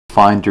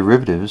Find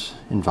derivatives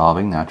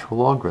involving natural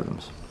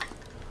logarithms.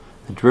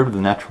 The derivative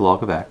of the natural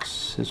log of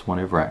x is 1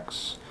 over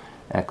x.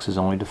 X is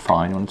only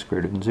defined when it's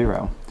greater than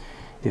 0.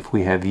 If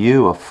we have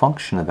u a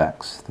function of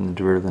x, then the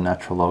derivative of the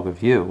natural log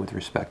of u with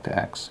respect to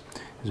x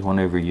is 1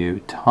 over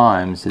u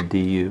times the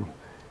du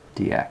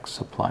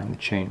dx, applying the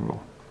chain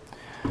rule.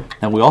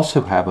 Now we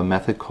also have a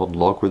method called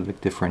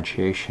logarithmic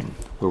differentiation,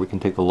 where we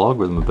can take the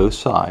logarithm of both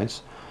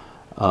sides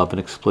of an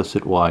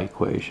explicit y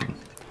equation.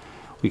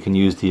 We can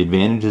use the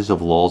advantages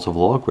of laws of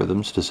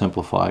logarithms to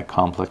simplify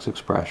complex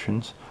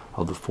expressions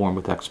of the form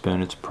with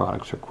exponents,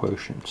 products, or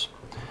quotients.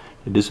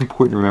 It is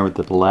important to remember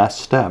that the last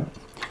step,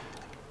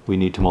 we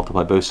need to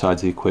multiply both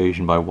sides of the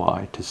equation by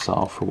y to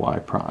solve for y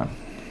prime.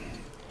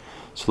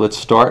 So let's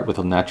start with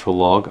a natural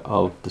log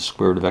of the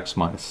square root of x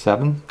minus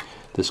 7.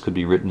 This could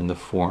be written in the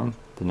form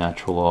the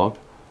natural log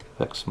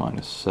of x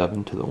minus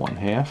 7 to the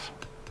 1/2.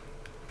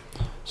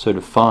 So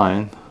to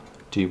find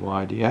dy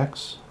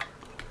dx,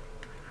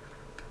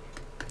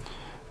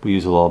 we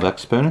use the law of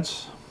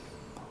exponents.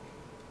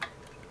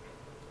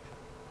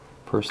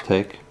 First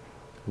take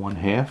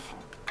 1/2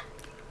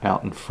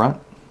 out in front.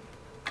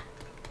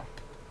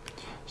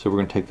 So we're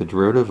going to take the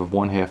derivative of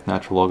 1/2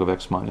 natural log of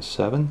x minus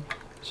 7.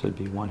 So it'd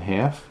be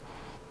 1/2.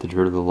 The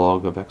derivative of the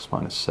log of x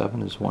minus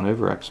 7 is 1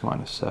 over x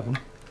minus 7.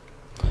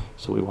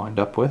 So we wind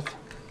up with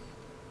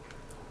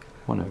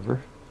 1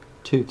 over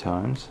 2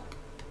 times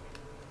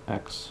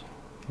x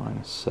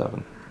minus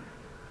 7.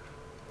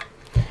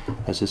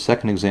 As a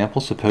second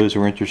example, suppose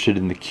we're interested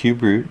in the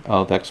cube root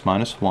of x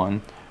minus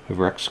 1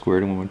 over x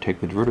squared, and we want to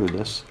take the derivative of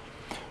this.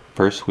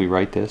 First, we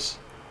write this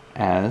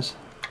as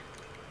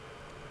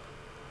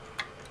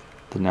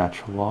the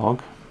natural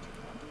log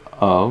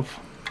of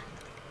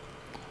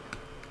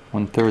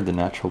 1/3 the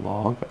natural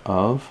log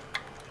of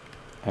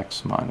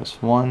x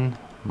minus 1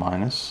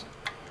 minus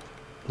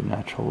the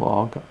natural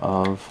log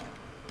of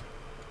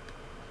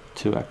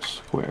 2x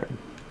squared.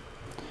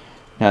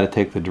 Now to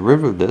take the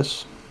derivative of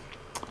this,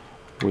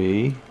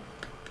 we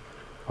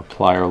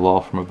apply our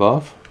law from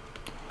above.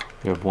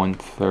 We have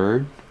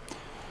 1/3.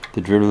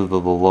 The derivative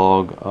of the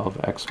log of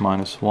x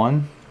minus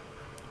 1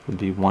 would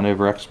be 1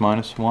 over x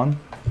minus 1.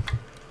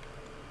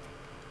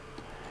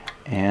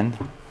 And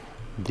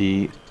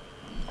the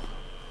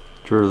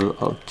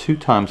derivative of 2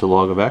 times the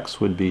log of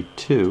x would be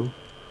 2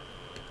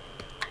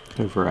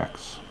 over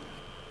x.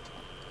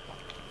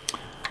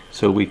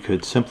 So we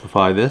could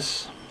simplify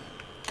this,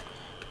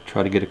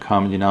 try to get a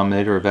common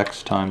denominator of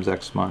x times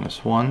x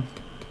minus 1.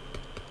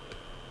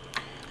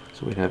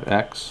 So we'd have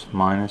x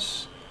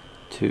minus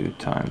 2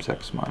 times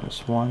x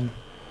minus 1.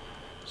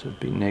 So it'd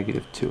be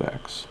negative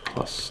 2x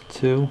plus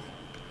 2.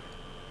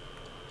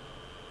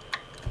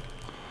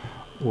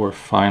 Or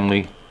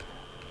finally,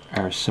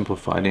 our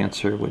simplified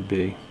answer would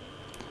be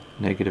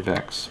negative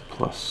x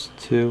plus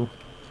 2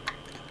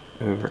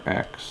 over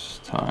x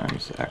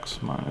times x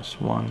minus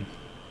 1.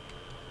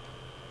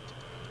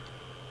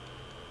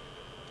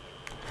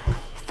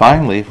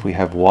 Finally, if we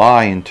have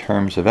y in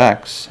terms of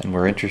x and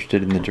we're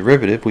interested in the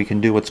derivative, we can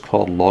do what's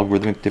called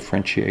logarithmic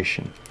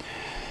differentiation.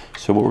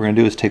 So what we're going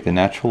to do is take the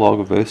natural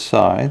log of both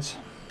sides.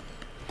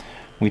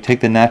 When we take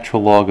the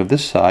natural log of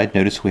this side,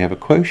 notice we have a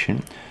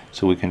quotient,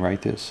 so we can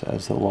write this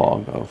as the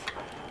log of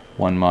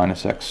 1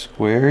 minus x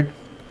squared.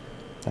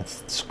 That's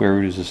the square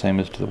root is the same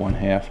as to the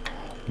 1/2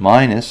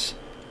 minus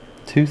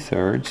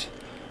 2/3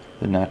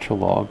 the natural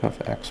log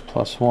of x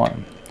plus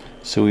 1.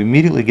 So we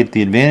immediately get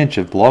the advantage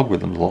of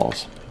logarithm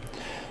laws.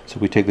 So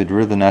we take the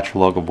derivative of the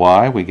natural log of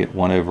y, we get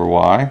 1 over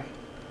y,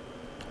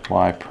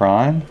 y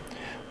prime.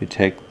 We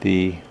take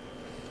the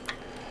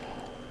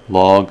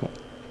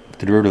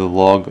derivative of the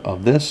log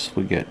of this,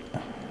 we get,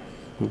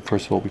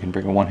 first of all, we can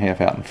bring a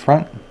 1/2 out in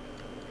front.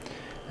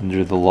 And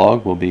the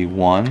log will be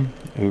 1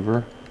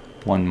 over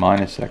 1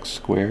 minus x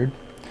squared.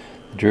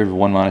 The derivative of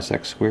 1 minus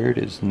x squared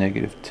is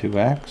negative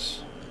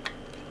 2x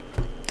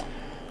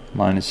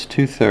minus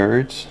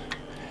 2/3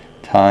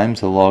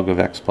 times the log of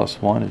x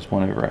plus 1 is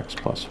 1 over x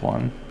plus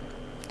 1.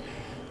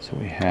 So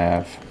we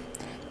have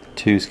the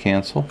 2's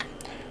cancel,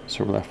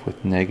 so we're left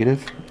with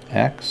negative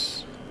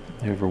x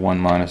over 1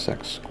 minus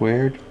x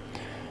squared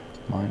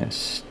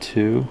minus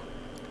 2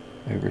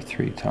 over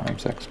 3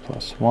 times x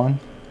plus 1.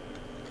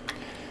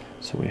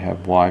 So we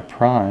have y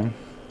prime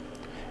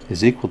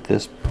is equal to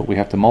this, but we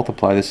have to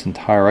multiply this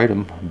entire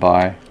item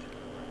by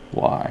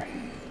y.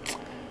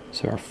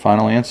 So our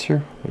final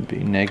answer would be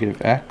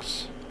negative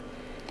x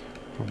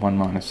over 1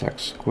 minus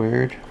x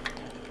squared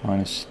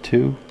minus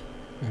 2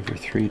 over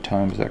 3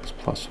 times x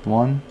plus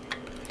 1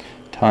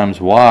 times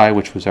y,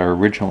 which was our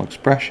original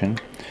expression,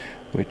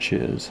 which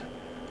is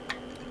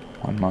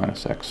 1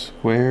 minus x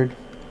squared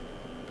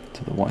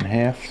to the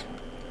 1/2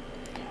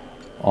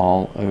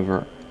 all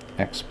over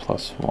x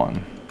plus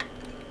 1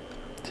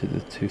 to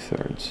the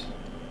 2/3.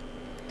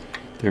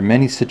 There are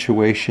many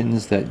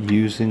situations that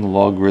using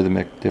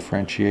logarithmic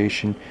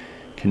differentiation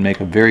can make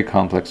a very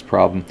complex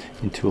problem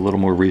into a little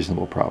more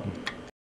reasonable problem.